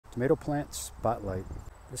Tomato plant spotlight.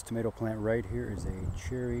 This tomato plant right here is a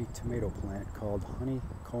cherry tomato plant called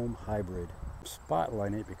Honeycomb hybrid. I'm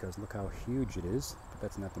spotlighting it because look how huge it is, but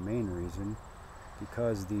that's not the main reason.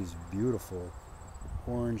 Because these beautiful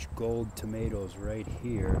orange gold tomatoes right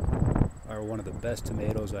here are one of the best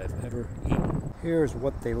tomatoes I've ever eaten. Here's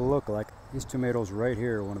what they look like. These tomatoes right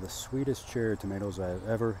here are one of the sweetest cherry tomatoes I've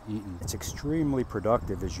ever eaten. It's extremely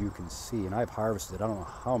productive, as you can see, and I've harvested I don't know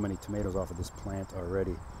how many tomatoes off of this plant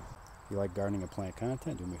already. If you like gardening and plant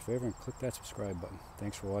content, do me a favor and click that subscribe button.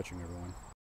 Thanks for watching, everyone.